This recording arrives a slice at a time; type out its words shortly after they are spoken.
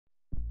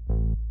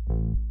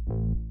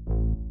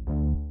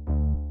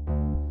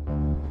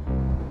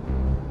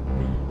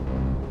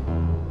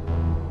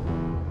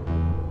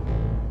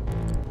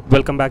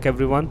Welcome back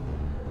everyone.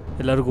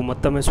 ಎಲ್ಲರಿಗೂ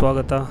ಮತ್ತೊಮ್ಮೆ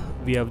ಸ್ವಾಗತ.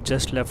 We have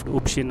just left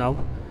Upshi now.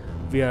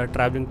 We are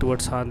traveling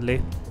towards Hanle.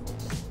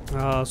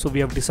 So we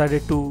have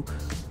decided to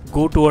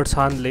go towards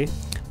Hanle.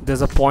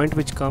 There's a point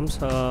which comes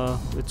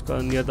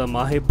near the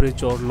Mahe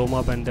bridge or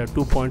Loma Band. There are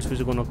 2 points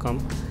which are going to come.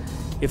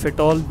 If at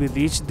all we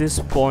reach these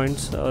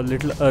points a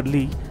little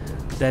early,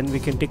 then we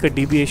can take a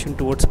deviation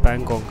towards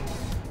Pangong.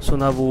 So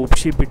ನಾವು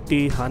ಉಪ್ಷಿ ಬಿಟ್ಟು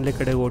ಹಾನ್ಲೆ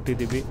ಕಡೆ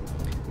ಹೊರಟಿದ್ದೀವಿ.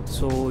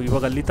 So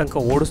ಇವಾಗ ಅಲ್ಲಿ ತನಕ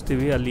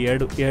ಓಡಿಸ್ತೀವಿ. ಅಲ್ಲಿ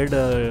ಎರಡು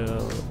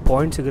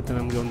point ಸಿಗುತ್ತೆ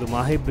ನಮಗೆ. ಒಂದು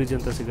ಮಾಹೆ ಬ್ರಿಡ್ಜ್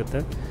ಅಂತ ಸಿಗುತ್ತೆ,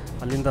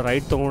 ಅಲ್ಲಿಂದ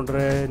ರೈಟ್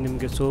ತೊಗೊಂಡ್ರೆ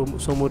ನಿಮಗೆ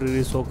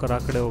ಸೋಮುರಿರಿ ಸೋಕರ್ ಆ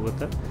ಕಡೆ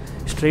ಹೋಗುತ್ತೆ.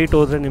 ಸ್ಟ್ರೈಟ್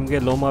ಹೋದರೆ ನಿಮಗೆ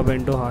ಲೋಮಾ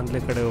ಬೆಂಡು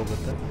ಹಾನ್ಲೆ ಕಡೆ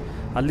ಹೋಗುತ್ತೆ.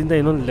 ಅಲ್ಲಿಂದ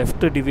ಇನ್ನೊಂದು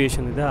ಲೆಫ್ಟ್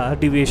ಡಿವಿಯೇಷನ್ ಇದೆ, ಆ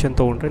ಡಿವಿಯೇಷನ್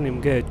ತೊಗೊಂಡ್ರೆ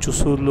ನಿಮಗೆ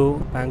ಚುಸೂಲು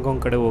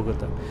ಪ್ಯಾಂಗಾಂಗ್ ಕಡೆ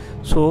ಹೋಗುತ್ತೆ.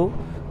 ಸೊ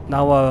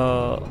ನಾವು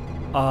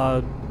ಆ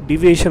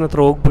ಡಿವಿಯೇಷನ್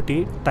ಹತ್ರ ಹೋಗ್ಬಿಟ್ಟು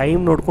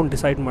ಟೈಮ್ ನೋಡ್ಕೊಂಡು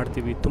ಡಿಸೈಡ್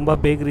ಮಾಡ್ತೀವಿ. ತುಂಬ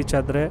ಬೇಗ ರೀಚ್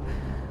ಆದರೆ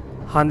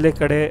ಹಾನ್ಲೆ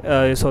ಕಡೆ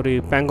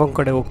ಪ್ಯಾಂಗಾಂಗ್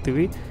ಕಡೆ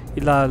ಹೋಗ್ತೀವಿ.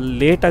 ಇಲ್ಲ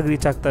ಲೇಟಾಗಿ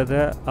ರೀಚ್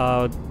ಆಗ್ತಾಯಿದ್ರೆ ಆ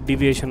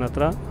ಡಿವಿಯೇಷನ್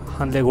ಹತ್ರ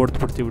ಹಾನ್ಲೆಗೆ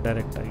ಹೊಡೆದ್ಬಿಡ್ತೀವಿ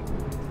ಡೈರೆಕ್ಟಾಗಿ.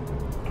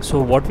 So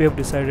what we have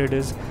decided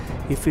is,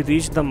 if you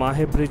reach the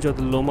Mahe bridge are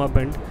the ಲೋಮಾ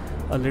bend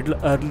a little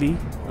early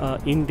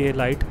in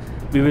daylight,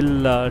 we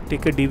will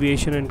take a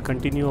deviation and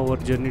continue our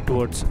journey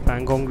towards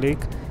Pangong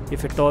Lake.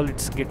 If at all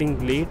it's getting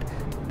late,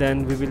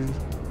 then we will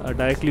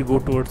directly go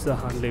towards the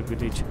Hanle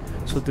village.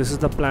 So this is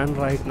the plan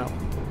right now.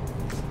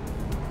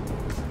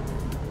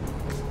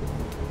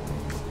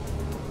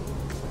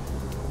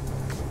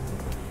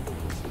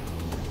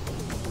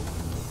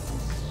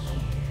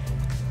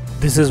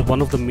 This is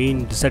one of the main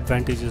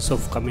disadvantages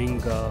of coming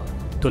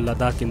to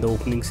Ladakh in the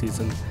opening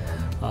season,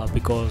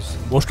 because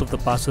most of the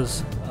passes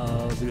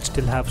will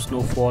still have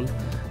snowfall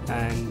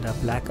and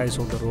black ice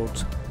on the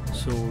roads.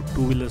 So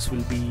two-wheelers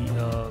will be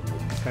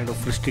kind of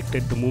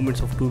restricted. The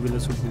movements of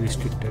two-wheelers will be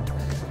restricted.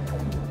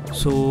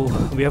 So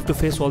we have to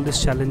face all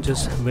these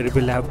challenges where we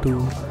will have to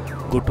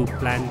go to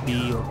plan B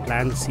or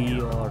plan C,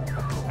 or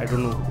I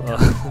don't know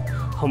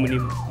how many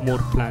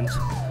more plans.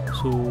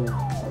 So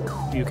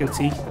you can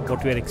see what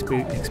we are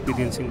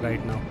experiencing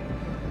right now.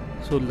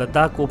 So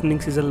Ladakh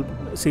opening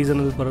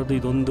ಸೀಸನಲ್ಲಿ ಬರೋದು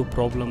ಇದೊಂದು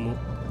problem.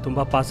 ತುಂಬ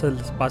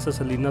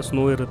ಪಾಸಸಲ್ಲಿ ಇನ್ನೂ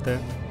snow ಇರುತ್ತೆ,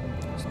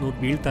 snow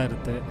ಬೀಳ್ತಾ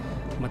ಇರುತ್ತೆ,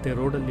 ಮತ್ತು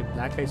ರೋಡಲ್ಲಿ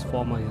ಬ್ಲ್ಯಾಕ್ ಐಸ್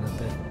ಫಾರ್ಮ್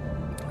ಆಗಿರುತ್ತೆ.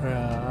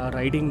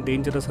 ರೈಡಿಂಗ್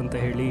ಡೇಂಜರಸ್ ಅಂತ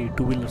ಹೇಳಿ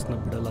ಟೂ ವೀಲರ್ಸ್ನ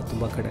ಬಿಡೋಲ್ಲ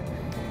ತುಂಬ ಕಡೆ.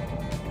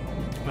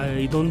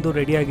 ಇದೊಂದು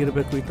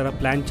ರೆಡಿಯಾಗಿರಬೇಕು. ಈ ಥರ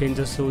ಪ್ಲ್ಯಾನ್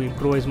ಚೇಂಜಸ್ಸು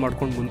ಇಂಪ್ರೂವೈಸ್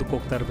ಮಾಡ್ಕೊಂಡು ಮುಂದಕ್ಕೆ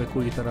ಹೋಗ್ತಾ ಇರಬೇಕು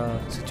ಈ ಥರ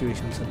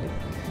ಸಿಚುವೇಷನ್ಸಲ್ಲಿ.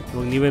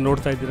 ಇವಾಗ ನೀವೇ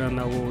ನೋಡ್ತಾ ಇದ್ದೀರಾ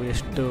ನಾವು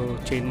ಎಷ್ಟು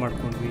ಚೇಂಜ್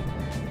ಮಾಡ್ಕೊಂಡ್ವಿ.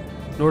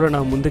 ನೋಡೋಣ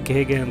ಮುಂದಕ್ಕೆ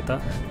ಹೇಗೆ ಅಂತ.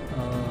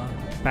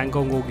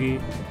 ಪ್ಯಾಂಗಾಂಗ್ ಹೋಗಿ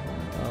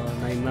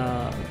ನಾನು ಇನ್ನೂ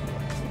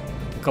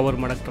ಕವರ್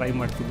ಮಾಡೋಕ್ಕೆ ಟ್ರೈ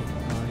ಮಾಡ್ತೀನಿ.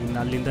 ಇನ್ನು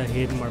ಅಲ್ಲಿಂದ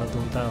ಏನು ಮಾಡೋದು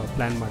ಅಂತ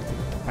ಪ್ಲ್ಯಾನ್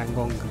ಮಾಡ್ತೀನಿ.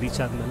 ಪ್ಯಾಂಗಾಂಗ್ ರೀಚ್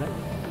ಆದಮೇಲೆ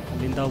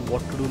ಅಲ್ಲಿಂದ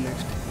ವಾಟ್ ಟು ಡೂ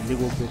ನೆಕ್ಸ್ಟ್,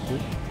 ಎಲ್ಲಿಗೆ ಹೋಗಬೇಕು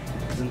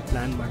ಅದನ್ನು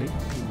ಪ್ಲ್ಯಾನ್ ಮಾಡಿ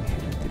ನಿಮಗೆ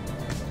ಹೇಳ್ತೀನಿ.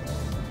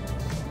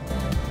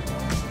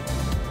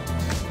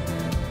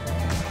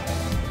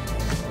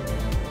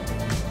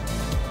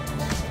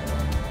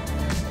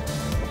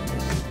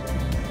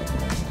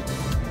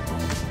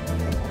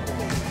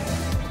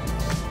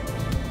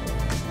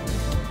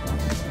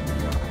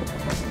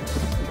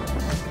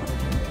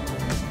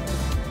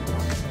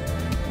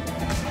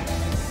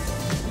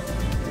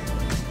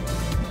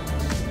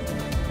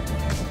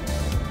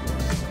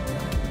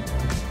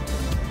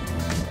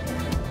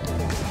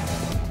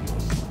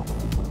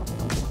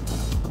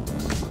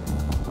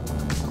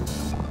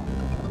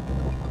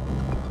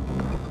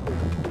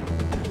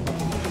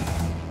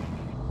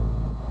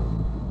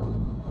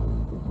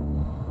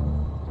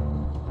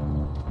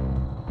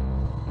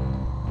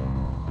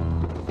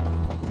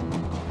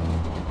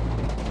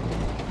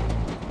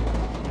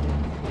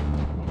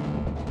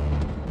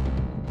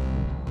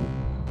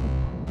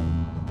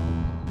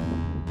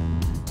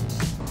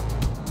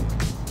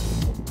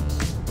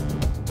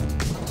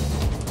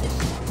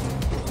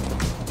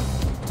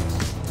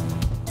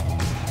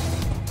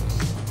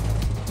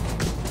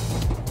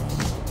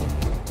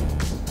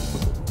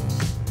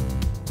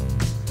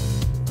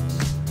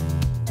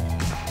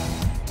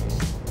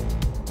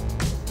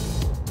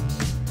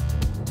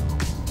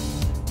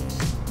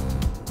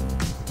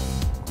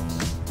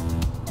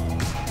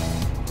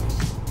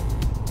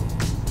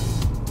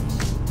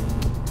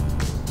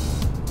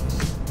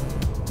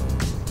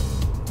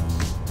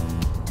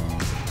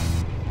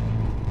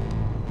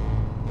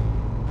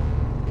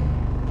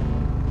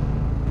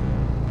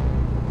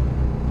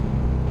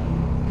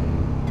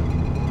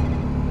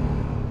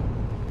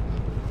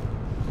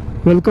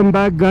 Welcome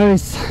back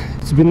guys.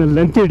 It's been a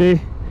lengthy day.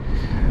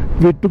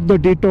 We took the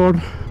detour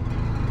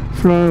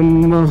from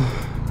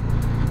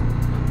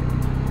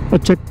a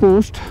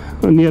checkpost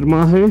near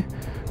Mahe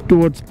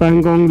towards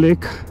Pangong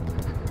Lake.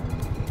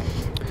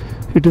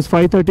 It is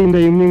 5:30 in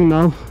the evening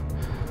now.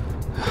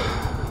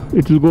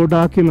 It will go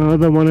dark in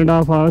another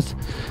 1.5 hours.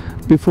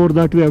 Before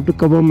that we have to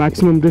cover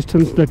maximum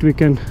distance that we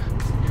can.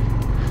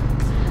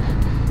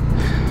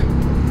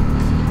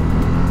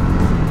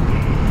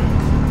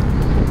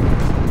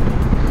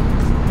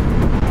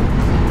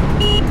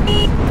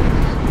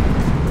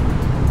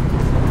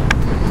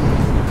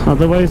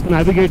 Otherwise,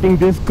 navigating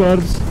these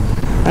curves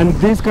and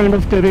this kind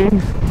of terrain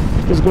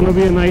is going to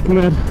be a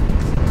nightmare.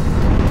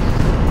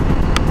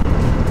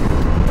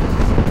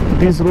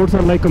 These roads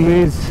are like a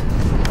maze.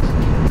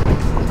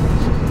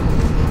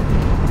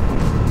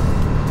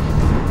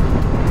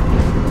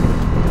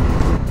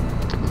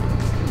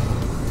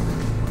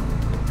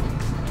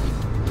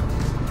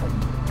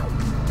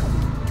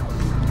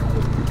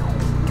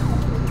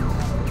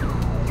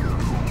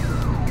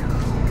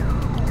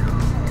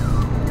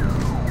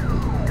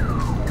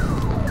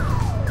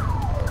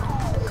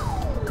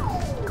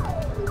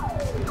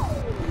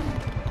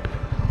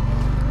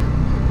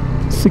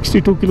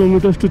 "62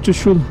 kilometers to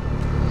Chushul."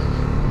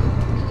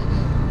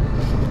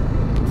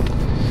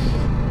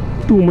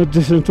 Too much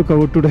distance to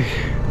cover today.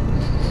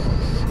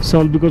 It's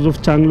all because of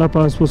Changla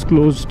Pass was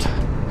closed.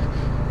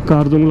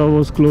 Kardungla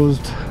was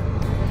closed.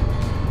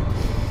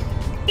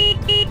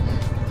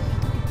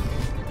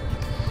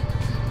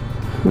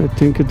 I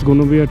think it's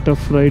going to be a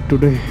tough ride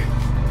today.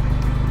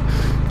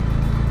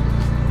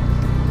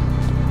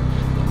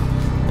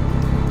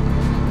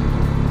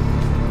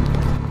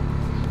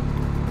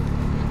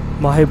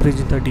 Mahe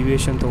ಬ್ರಿಡ್ಜಿಂದ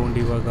deviation ತೊಗೊಂಡು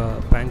ಇವಾಗ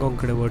ಪ್ಯಾಂಗಾಂಗ್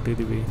ಕಡೆ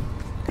ಹೊರಟಿದ್ದೀವಿ.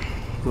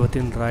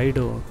 ಇವತ್ತಿನ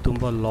raid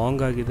ತುಂಬ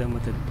long ಆಗಿದೆ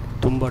ಮತ್ತು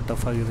ತುಂಬ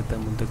tough ಆಗಿರುತ್ತೆ.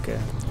 ಮುಂದಕ್ಕೆ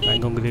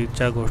ಪ್ಯಾಂಗಾಂಗ್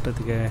ರೀಚ್ ಆಗೋ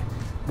ಅಷ್ಟೊತ್ತಿಗೆ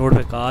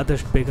ನೋಡಬೇಕು,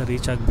 ಆದಷ್ಟು ಬೇಗ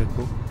ರೀಚ್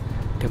ಆಗಬೇಕು.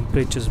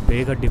 ಟೆಂಪ್ರೇಚರ್ಸ್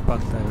ಬೇಗ ಡಿಪ್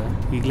ಆಗ್ತಾಯಿದೆ.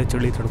 ಈಗಲೇ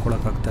ಚಳಿ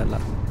ತಡ್ಕೊಳಕ್ಕಾಗ್ತಾಯಿಲ್ಲ.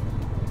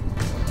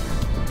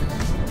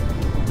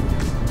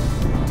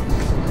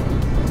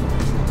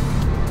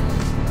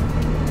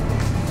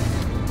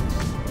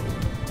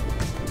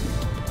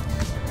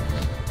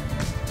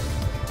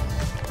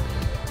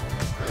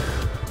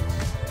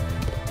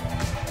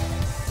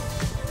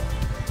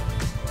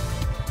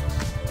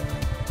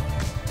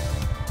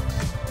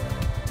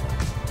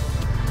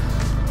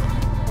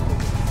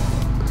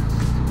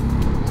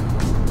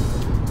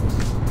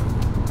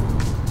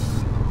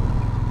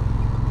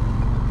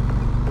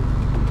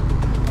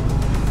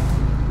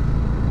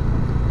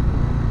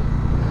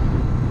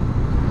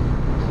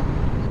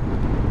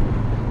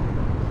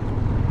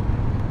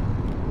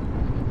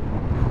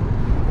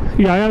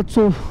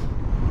 Yayatso,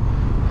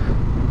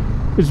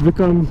 it's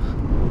become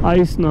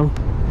ice now.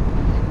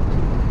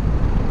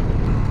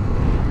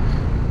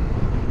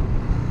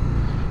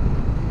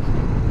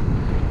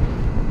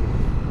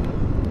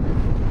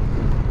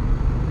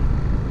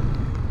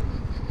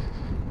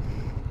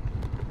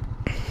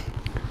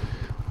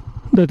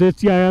 That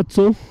is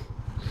Yayatso.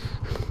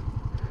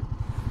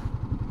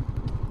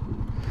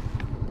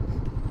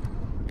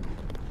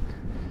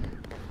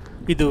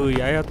 ಇದು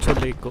ಯಾಯಾತ್ಸೋ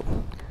lake.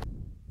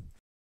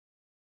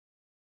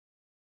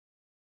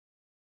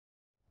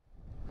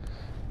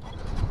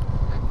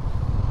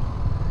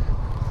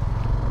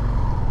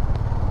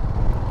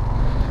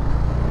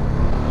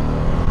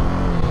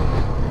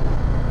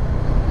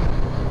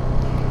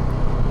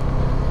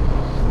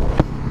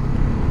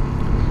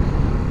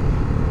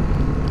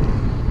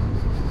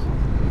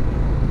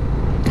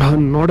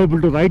 I'm not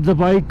able to ride the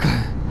bike.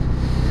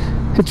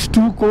 It's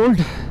too cold.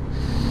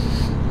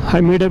 I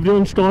made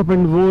everyone stop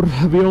and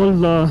we all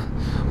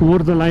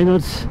wore the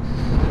liners.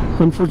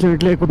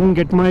 Unfortunately, I couldn't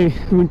get my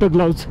winter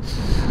gloves.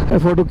 I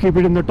have to keep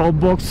it in the top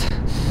box.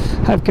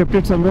 I've kept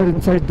it somewhere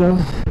inside the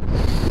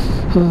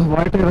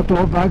white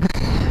cloth bag.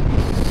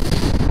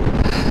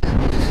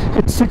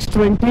 It's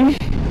 6:20.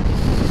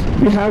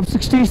 We have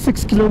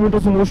 66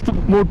 kilometers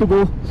more to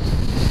go.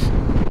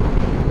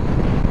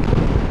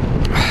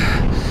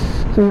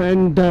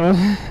 And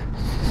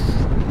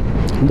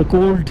the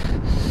cold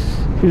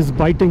is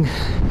biting.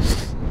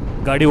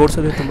 ಗಾಡಿ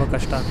ಓಡಿಸೋದೇ ತುಂಬ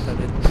ಕಷ್ಟ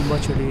ಆಗ್ತದೆ. ತುಂಬ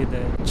ಚಳಿ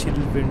ಇದೆ, chill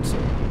winds,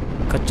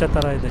 ಕಚ್ಚಾ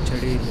ಥರ ಇದೆ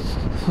ಚಳಿ ಇದೆ.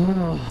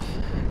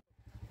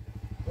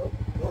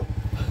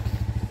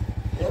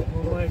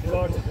 Oh my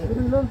God.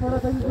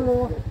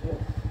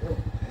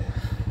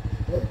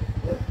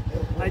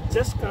 I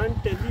just can't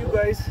tell you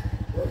guys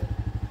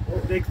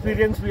the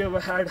experience we have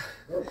had.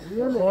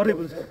 Really?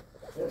 Horrible.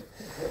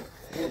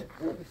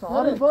 It's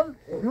horrible,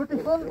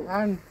 beautiful,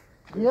 and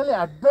really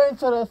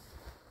adventurous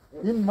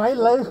in my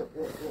life,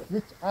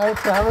 which I have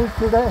traveled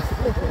today.